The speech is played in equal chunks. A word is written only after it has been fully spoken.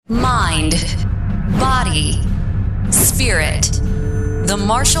Mind, body, spirit. The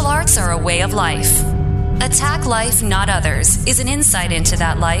martial arts are a way of life. Attack Life, Not Others is an insight into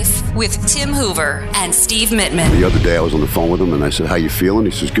that life with Tim Hoover and Steve Mittman. The other day I was on the phone with him and I said, "How you feeling?"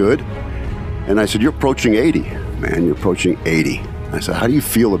 He says, "Good." And I said, "You're approaching 80, man. You're approaching 80. I said, "How do you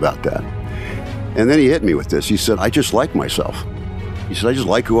feel about that?" And then he hit me with this. He said, "I just like myself." He said, "I just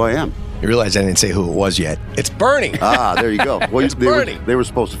like who I am." You realize I didn't say who it was yet. It's Bernie. Ah, there you go. Well, It's Bernie. They were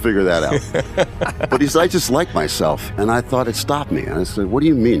supposed to figure that out. But he said, "I just like myself." And I thought it stopped me. And I said, "What do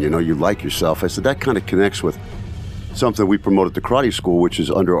you mean, you like yourself?" I said, "That kind of connects with something we promote at the karate school, which is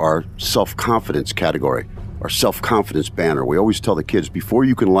under our self-confidence category, our self-confidence banner. We always tell the kids, before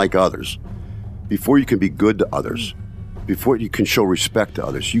you can like others, before you can be good to others, before you can show respect to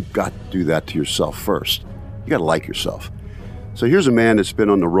others, you've got to do that to yourself first. You got to like yourself." So here's a man that's been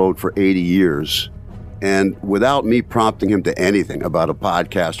on the road for 80 years, and without me prompting him to anything about a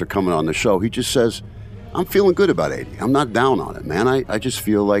podcast or coming on the show, he just says, "I'm feeling good about 80. I'm not down on it, man. I just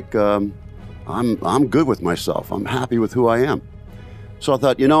feel like I'm good with myself. I'm happy with who I am." So I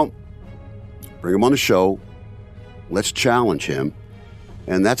thought, bring him on the show. Let's challenge him.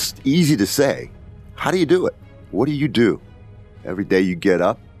 And that's easy to say. How do you do it? What do you do? Every day you get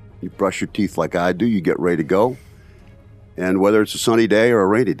up, you brush your teeth like I do, you get ready to go. And whether it's a sunny day or a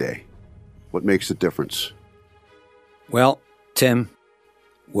rainy day, what makes the difference? Well, Tim,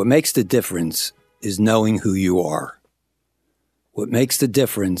 what makes the difference is knowing who you are. What makes the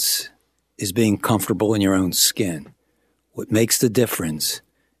difference is being comfortable in your own skin. What makes the difference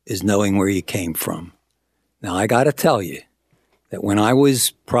is knowing where you came from. Now, I got to tell you that when I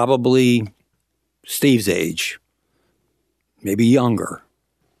was probably Steve's age, maybe younger,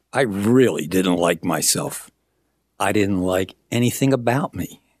 I really didn't like myself. I didn't like anything about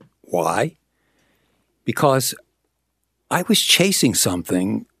me. Why? Because I was chasing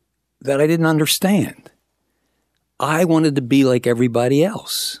something that I didn't understand. I wanted to be like everybody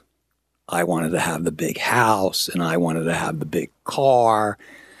else. I wanted to have the big house and I wanted to have the big car.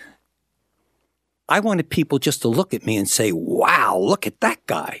 I wanted people just to look at me and say, "Wow, look at that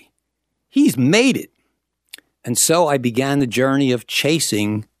guy. He's made it." And so I began the journey of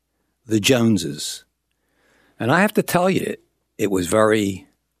chasing the Joneses. And I have to tell you, it was very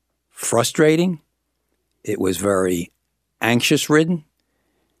frustrating. It was very anxious-ridden.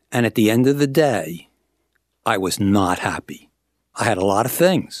 And at the end of the day, I was not happy. I had a lot of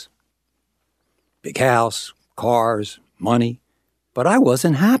things. Big house, cars, money. But I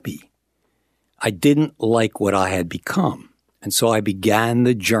wasn't happy. I didn't like what I had become. And so I began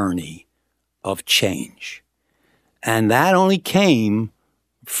the journey of change. And that only came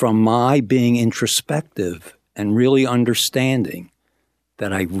from my being introspective and really understanding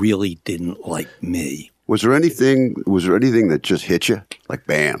that I really didn't like me. Was there anything that just hit you? Like,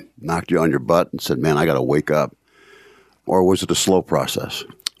 bam, knocked you on your butt and said, "Man, I got to wake up"? Or was it a slow process?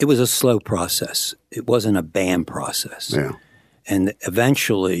 It was a slow process. It wasn't a bam process. Yeah. And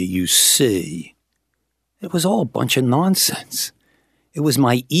eventually you see it was all a bunch of nonsense. It was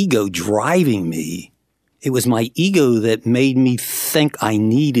my ego driving me. It was my ego that made me think I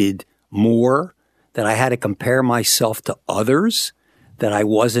needed more, that I had to compare myself to others, that I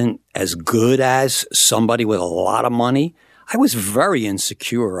wasn't as good as somebody with a lot of money. I was very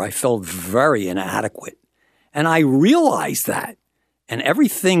insecure. I felt very inadequate. And I realized that. And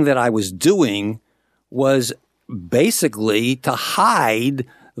everything that I was doing was basically to hide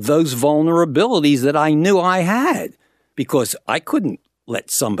those vulnerabilities that I knew I had, because I couldn't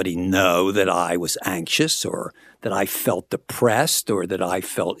let somebody know that I was anxious or that I felt depressed or that I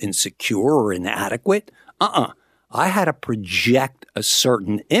felt insecure or inadequate. I had to project a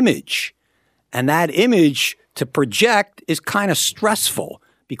certain image. And that image to project is kind of stressful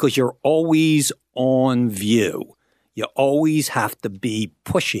because you're always on view. You always have to be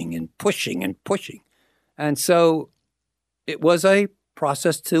pushing and pushing and pushing. And so it was a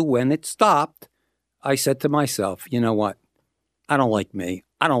process to when it stopped, I said to myself, you know what? I don't like me.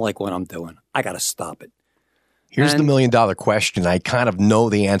 I don't like what I'm doing. I got to stop it. Here's the million-dollar question. I kind of know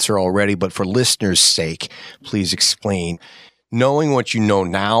the answer already, but for listeners' sake, please explain. Knowing what you know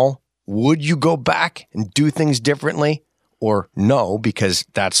now, would you go back and do things differently? Or no, because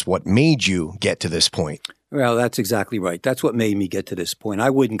that's what made you get to this point? Well, that's exactly right. That's what made me get to this point. I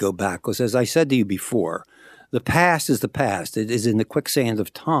wouldn't go back because, as I said to you before, the past is the past. It is in the quicksand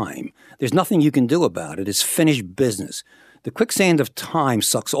of time. There's nothing you can do about it. It's finished business. The quicksand of time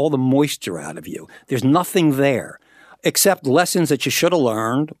sucks all the moisture out of you. There's nothing there except lessons that you should have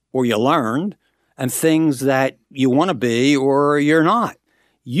learned or you learned and things that you want to be or you're not.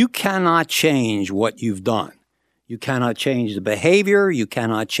 You cannot change what you've done. You cannot change the behavior. You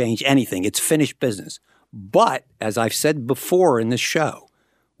cannot change anything. It's finished business. But as I've said before in this show,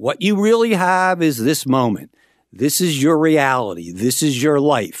 what you really have is this moment. This is your reality. This is your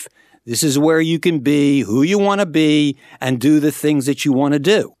life. This is where you can be who you want to be and do the things that you want to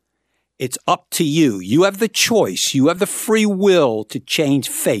do. It's up to you. You have the choice. You have the free will to change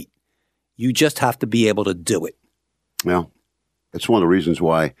fate. You just have to be able to do it. Well, it's one of the reasons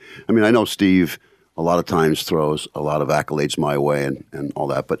why. I mean, I know Steve a lot of times throws a lot of accolades my way and all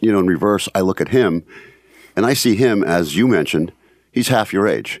that. But, in reverse, I look at him and I see him, as you mentioned, he's half your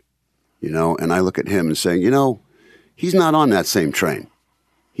age, and I look at him and saying, he's not on that same train.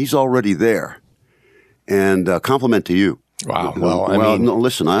 He's already there. And compliment to you. Wow. No,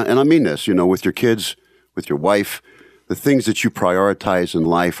 listen, I mean this, with your kids, with your wife, the things that you prioritize in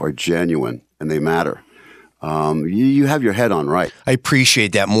life are genuine and they matter. You have your head on right. I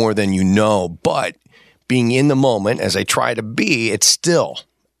appreciate that more than you know, but being in the moment, as I try to be, it still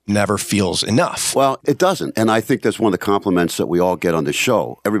never feels enough. Well, it doesn't. And I think that's one of the compliments that we all get on the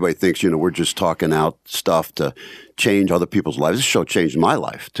show. Everybody thinks, we're just talking out stuff to change other people's lives. This show changed my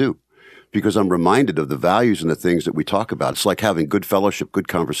life, too, because I'm reminded of the values and the things that we talk about. It's like having good fellowship, good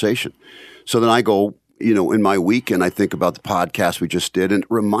conversation. So then I go, in my week and I think about the podcast we just did, and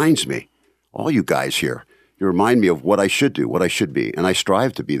it reminds me, all you guys here, you remind me of what I should do, what I should be, and I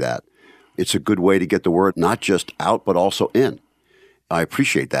strive to be that. It's a good way to get the word not just out, but also in. I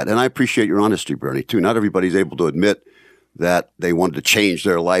appreciate that. And I appreciate your honesty, Bernie, too. Not everybody's able to admit that they wanted to change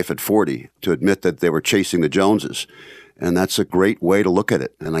their life at 40, to admit that they were chasing the Joneses. And that's a great way to look at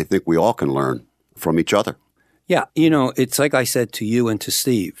it. And I think we all can learn from each other. Yeah. It's like I said to you and to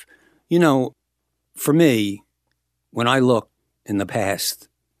Steve. For me, when I look in the past,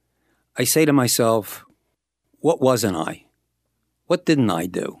 I say to myself, what wasn't I? What didn't I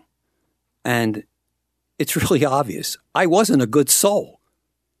do? And it's really obvious. I wasn't a good soul.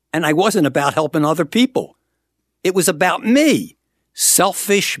 And I wasn't about helping other people. It was about me.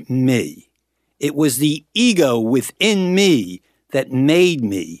 Selfish me. It was the ego within me that made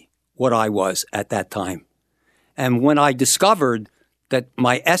me what I was at that time. And when I discovered that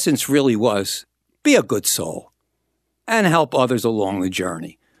my essence really was be a good soul and help others along the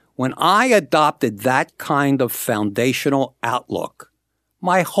journey, when I adopted that kind of foundational outlook,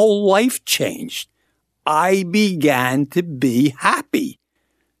 my whole life changed. I began to be happy.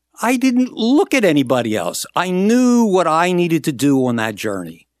 I didn't look at anybody else. I knew what I needed to do on that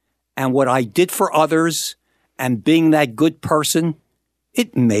journey. And what I did for others and being that good person,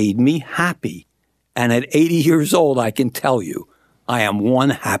 it made me happy. And at 80 years old, I can tell you, I am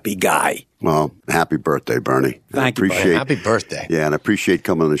one happy guy. Well, happy birthday, Bernie. Thank you, buddy. Happy birthday. Yeah, and I appreciate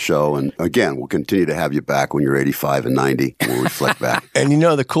coming on the show. And again, we'll continue to have you back when you're 85 and 90. We'll reflect back. And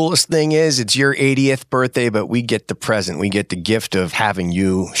the coolest thing is it's your 80th birthday, but we get the present. We get the gift of having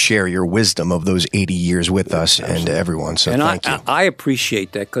you share your wisdom of those 80 years with us and everyone. So thank you. I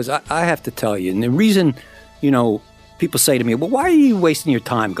appreciate that because I have to tell you, and the reason, people say to me, well, why are you wasting your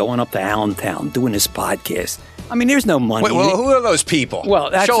time going up to Allentown doing this podcast? I mean, there's no money. Wait, well, who are those people? Well,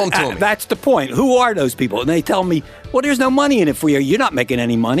 show them to me. That's the point. Who are those people? And they tell me, well, there's no money in it for you. You're not making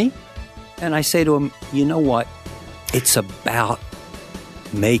any money. And I say to them, you know what? It's about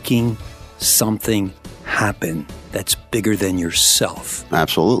making something happen that's bigger than yourself.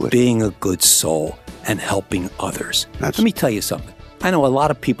 Absolutely. Being a good soul and helping others. Let me tell you something. I know a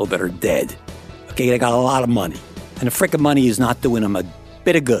lot of people that are dead. Okay, they got a lot of money. And the frickin' money is not doing them a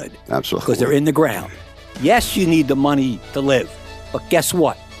bit of good. Absolutely. Because they're in the ground. Yes, you need the money to live. But guess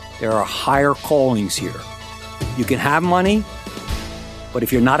what? There are higher callings here. You can have money, but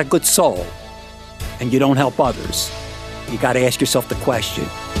if you're not a good soul and you don't help others, you got to ask yourself the question,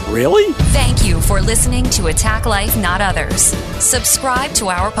 really? Thank you for listening to Attack Life, Not Others. Subscribe to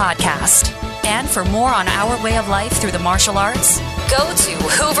our podcast. And for more on our way of life through the martial arts, go to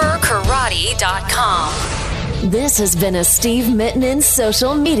hooverkarate.com. This has been a Steve Mittman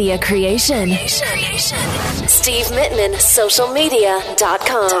social media creation.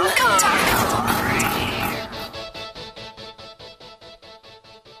 SteveMittmanSocialMedia.com.